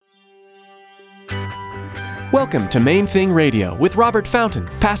Welcome to Main Thing Radio with Robert Fountain,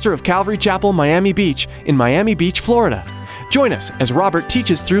 pastor of Calvary Chapel, Miami Beach, in Miami Beach, Florida. Join us as Robert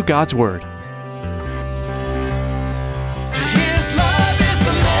teaches through God's Word.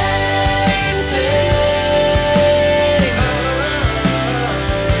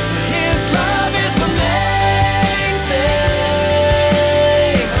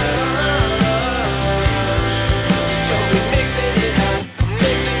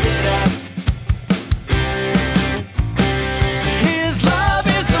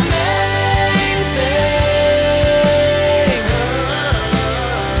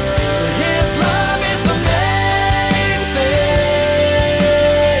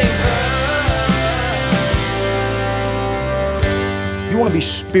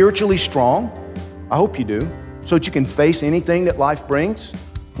 Spiritually strong, I hope you do, so that you can face anything that life brings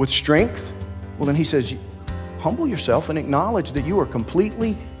with strength. Well, then he says, humble yourself and acknowledge that you are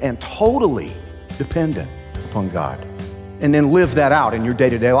completely and totally dependent upon God. And then live that out in your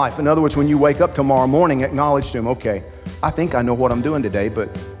day-to-day life. In other words, when you wake up tomorrow morning, acknowledge to him, okay, I think I know what I'm doing today,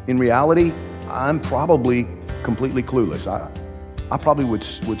 but in reality, I'm probably completely clueless. I probably would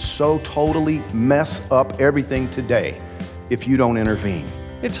so totally mess up everything today if you don't intervene.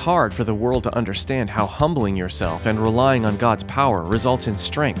 It's hard for the world to understand how humbling yourself and relying on God's power results in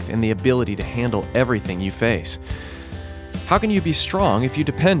strength and the ability to handle everything you face. How can you be strong if you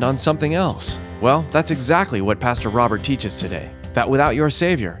depend on something else? Well, that's exactly what Pastor Robert teaches today, that without your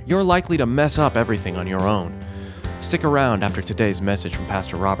Savior, you're likely to mess up everything on your own. Stick around after today's message from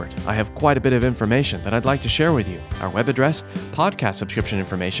Pastor Robert. I have quite a bit of information that I'd like to share with you, our web address, podcast subscription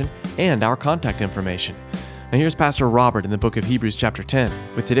information, and our contact information. Now here's Pastor Robert in the book of Hebrews chapter 10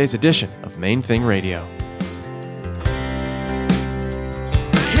 with today's edition of Main Thing Radio.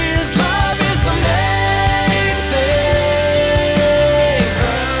 His love is the main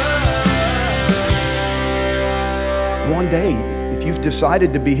thing. One day, if you've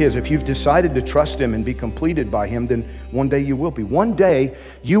decided to be His, if you've decided to trust Him and be completed by Him, then one day you will be. One day,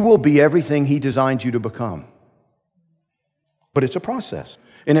 you will be everything He designed you to become. But it's a process.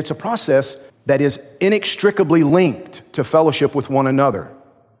 And it's a process that is inextricably linked to fellowship with one another.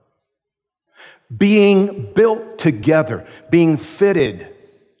 Being built together, being fitted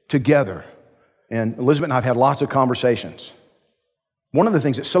together. And Elizabeth and I have had lots of conversations. One of the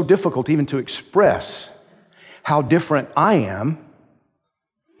things that's so difficult even to express how different I am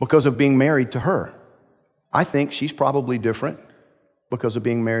because of being married to her. I think she's probably different because of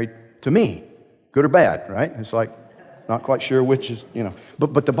being married to me. Good or bad, right? It's like, not quite sure which is,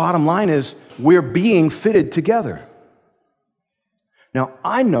 But the bottom line is we're being fitted together. Now,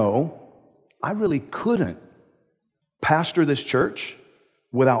 I know I really couldn't pastor this church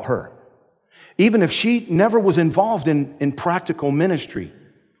without her. Even if she never was involved in practical ministry,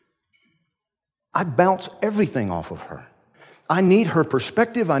 I'd bounce everything off of her. I need her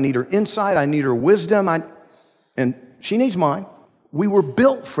perspective. I need her insight. I need her wisdom. And she needs mine. We were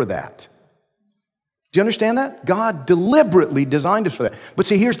built for that. Do you understand that? God deliberately designed us for that. But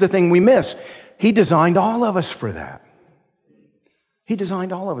see, here's the thing we miss. He designed all of us for that. He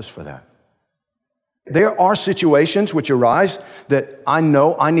designed all of us for that. There are situations which arise that I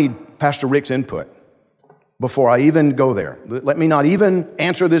know I need Pastor Rick's input before I even go there. Let me not even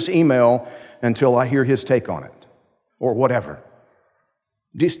answer this email until I hear his take on it or whatever.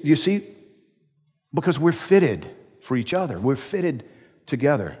 Do you see? Because we're fitted for each other. We're fitted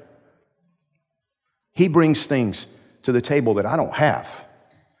together. He brings things to the table that I don't have.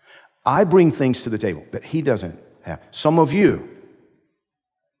 I bring things to the table that he doesn't have. Some of you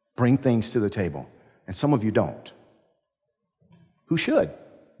bring things to the table, and some of you don't. Who should?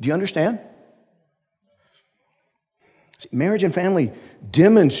 Do you understand? See, marriage and family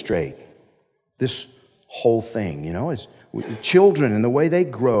demonstrate this whole thing, as children and the way they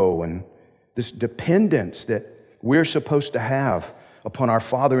grow and this dependence that we're supposed to have upon our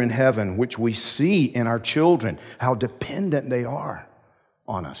Father in heaven, which we see in our children, how dependent they are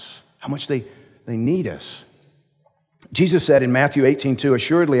on us, how much they need us. Jesus said in Matthew 18:2,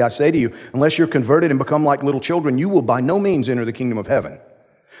 assuredly I say to you, unless you're converted and become like little children, you will by no means enter the kingdom of heaven.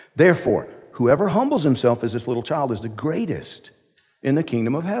 Therefore, whoever humbles himself as this little child is the greatest in the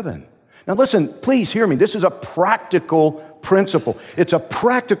kingdom of heaven. Now listen, please hear me. This is a practical principle. It's a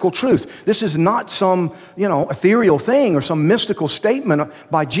practical truth. This is not some, ethereal thing or some mystical statement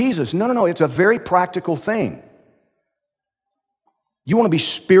by Jesus. No. It's a very practical thing. You want to be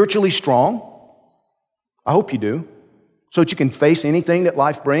spiritually strong? I hope you do. So that you can face anything that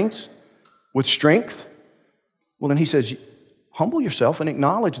life brings with strength? Well, then he says, humble yourself and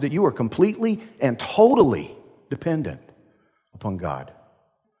acknowledge that you are completely and totally dependent upon God.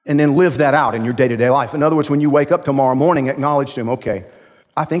 And then live that out in your day-to-day life. In other words, when you wake up tomorrow morning, acknowledge to him, okay,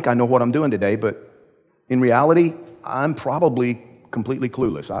 I think I know what I'm doing today, but in reality, I'm probably completely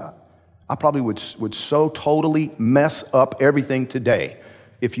clueless. I probably would so totally mess up everything today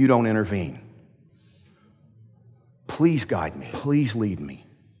if you don't intervene. Please guide me. Please lead me.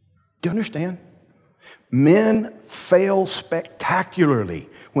 Do you understand? Men fail spectacularly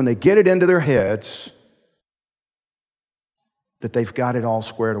when they get it into their heads that they've got it all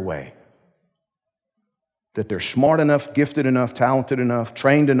squared away. That they're smart enough, gifted enough, talented enough,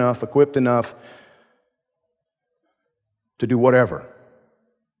 trained enough, equipped enough to do whatever.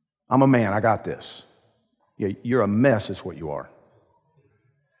 I'm a man, I got this. Yeah, you're a mess is what you are.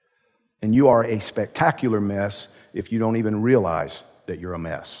 And you are a spectacular mess if you don't even realize that you're a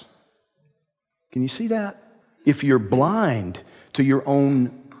mess. Can you see that? If you're blind to your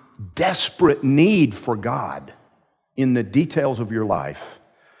own desperate need for God in the details of your life,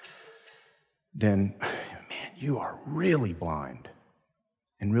 then, man, you are really blind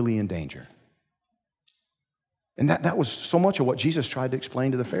and really in danger. And that was so much of what Jesus tried to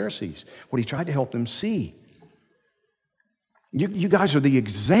explain to the Pharisees, what he tried to help them see. You guys are the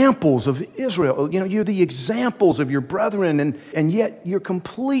examples of Israel. You're the examples of your brethren, and yet you're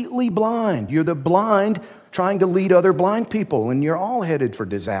completely blind. You're the blind trying to lead other blind people, and you're all headed for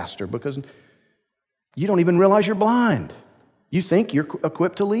disaster because you don't even realize you're blind. You think you're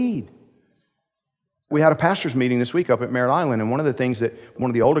equipped to lead. We had a pastor's meeting this week up at Merritt Island, and one of the things that one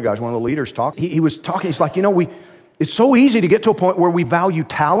of the older guys, one of the leaders talked, he was talking, he's like, it's so easy to get to a point where we value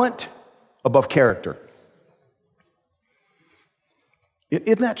talent above character.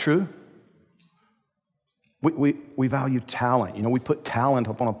 Isn't that true? We value talent. We put talent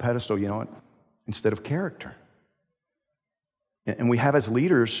up on a pedestal, instead of character. And we have as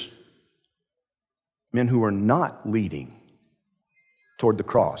leaders men who are not leading toward the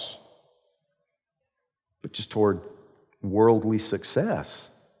cross, but just toward worldly success.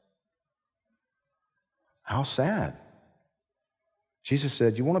 How sad. Jesus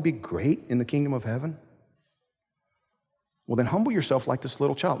said, you want to be great in the kingdom of heaven? Well, then humble yourself like this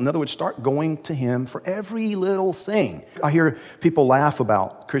little child. In other words, start going to him for every little thing. I hear people laugh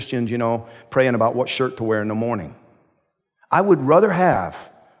about Christians, praying about what shirt to wear in the morning. I would rather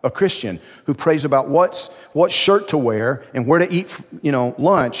have a Christian who prays about what shirt to wear and where to eat,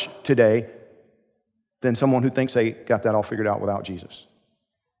 lunch today than someone who thinks they got that all figured out without Jesus.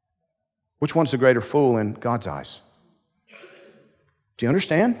 Which one's the greater fool in God's eyes? Do you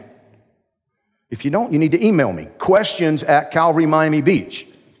understand? If you don't, you need to email me. questions@Calvary Miami Beach.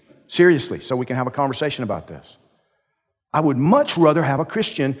 Seriously, so we can have a conversation about this. I would much rather have a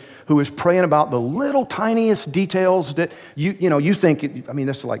Christian who is praying about the little tiniest details that you think,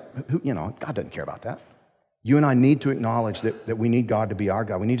 this is like, God doesn't care about that. You and I need to acknowledge that we need God to be our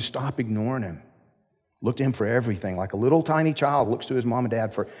God. We need to stop ignoring him. Look to him for everything, like a little tiny child looks to his mom and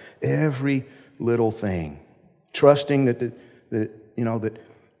dad for every little thing. Trusting that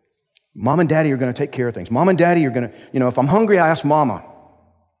mom and daddy are going to take care of things. Mom and daddy are going to, if I'm hungry, I ask mama.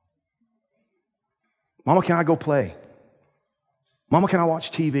 Mama, can I go play? Mama, can I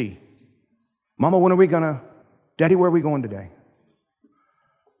watch TV? Mama, Daddy, where are we going today?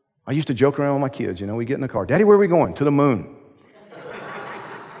 I used to joke around with my kids, we get in the car. Daddy, where are we going? To the moon.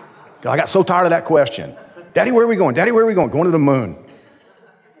 I got so tired of that question. Daddy, where are we going? Daddy, where are we going? Going to the moon.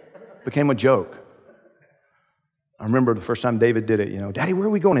 Became a joke. I remember the first time David did it, Daddy, where are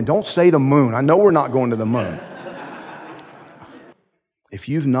we going? And don't say the moon. I know we're not going to the moon. If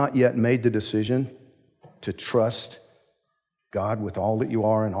you've not yet made the decision to trust God with all that you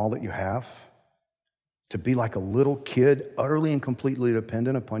are and all that you have, to be like a little kid, utterly and completely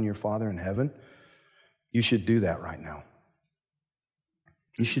dependent upon your Father in heaven, you should do that right now.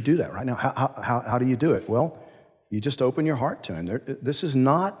 You should do that right now. How do you do it? Well, you just open your heart to him. This is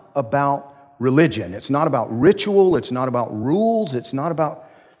not about religion. It's not about ritual. It's not about rules. It's not about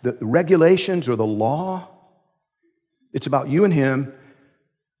the regulations or the law. It's about you and him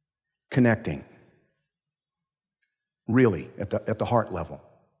connecting, really, at the heart level.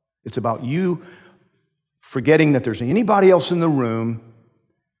 It's about you forgetting that there's anybody else in the room,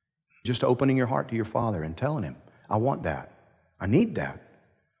 just opening your heart to your Father and telling him, I want that. I need that.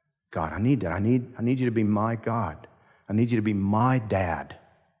 God, I need that. I need you to be my God. I need you to be my dad.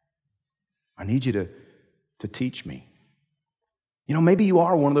 I need you to teach me. Maybe you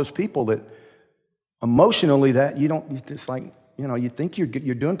are one of those people that emotionally that it's like, you think you're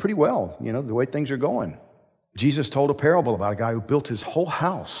doing pretty well, the way things are going. Jesus told a parable about a guy who built his whole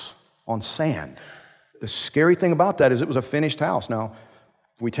house on sand. The scary thing about that is it was a finished house. Now,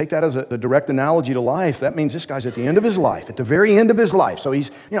 If we take that as a direct analogy to life, that means this guy's at the end of his life, at the very end of his life. So he's,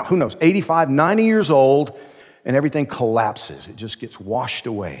 who knows, 85, 90 years old, and everything collapses. It just gets washed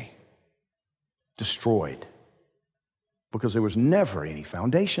away, destroyed, because there was never any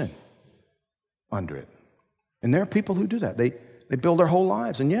foundation under it. And there are people who do that. They build their whole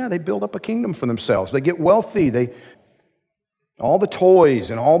lives, and they build up a kingdom for themselves. They get wealthy. All the toys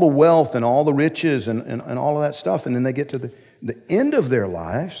and all the wealth and all the riches and all of that stuff, and then they get to the end of their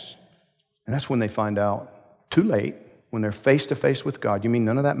lives, and that's when they find out, too late, when they're face to face with God. You mean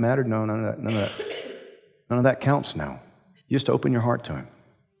none of that mattered? No, none of that counts now. You just open your heart to Him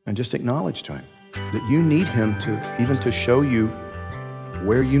and just acknowledge to Him that you need Him to show you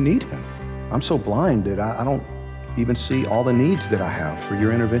where you need Him. I'm so blind that I don't even see all the needs that I have for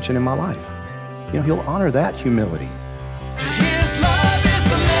your intervention in my life. He'll honor that humility. His love is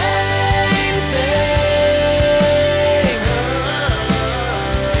the main thing.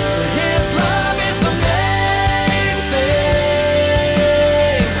 His love is the main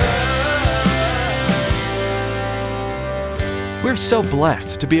thing. We're so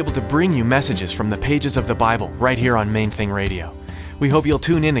blessed to be able to bring you messages from the pages of the Bible right here on Main Thing Radio. We hope you'll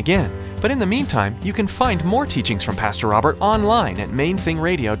tune in again, but in the meantime, you can find more teachings from Pastor Robert online at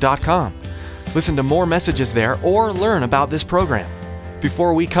mainthingradio.com. Listen to more messages there or learn about this program.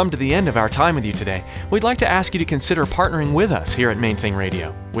 Before we come to the end of our time with you today, we'd like to ask you to consider partnering with us here at Main Thing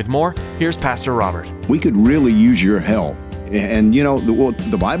Radio. With more, here's Pastor Robert. We could really use your help. And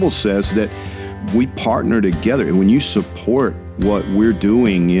the Bible says that we partner together. When you support what we're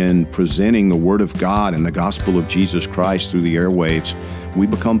doing in presenting the Word of God and the gospel of Jesus Christ through the airwaves, we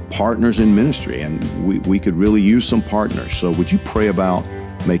become partners in ministry, and we could really use some partners. So would you pray about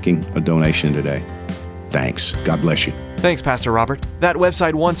making a donation today? Thanks. God bless you. Thanks, Pastor Robert. That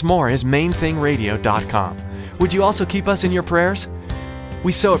website once more is mainthingradio.com. Would you also keep us in your prayers?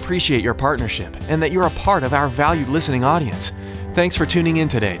 We so appreciate your partnership and that you're a part of our valued listening audience. Thanks for tuning in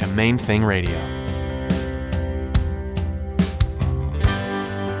today to Main Thing Radio.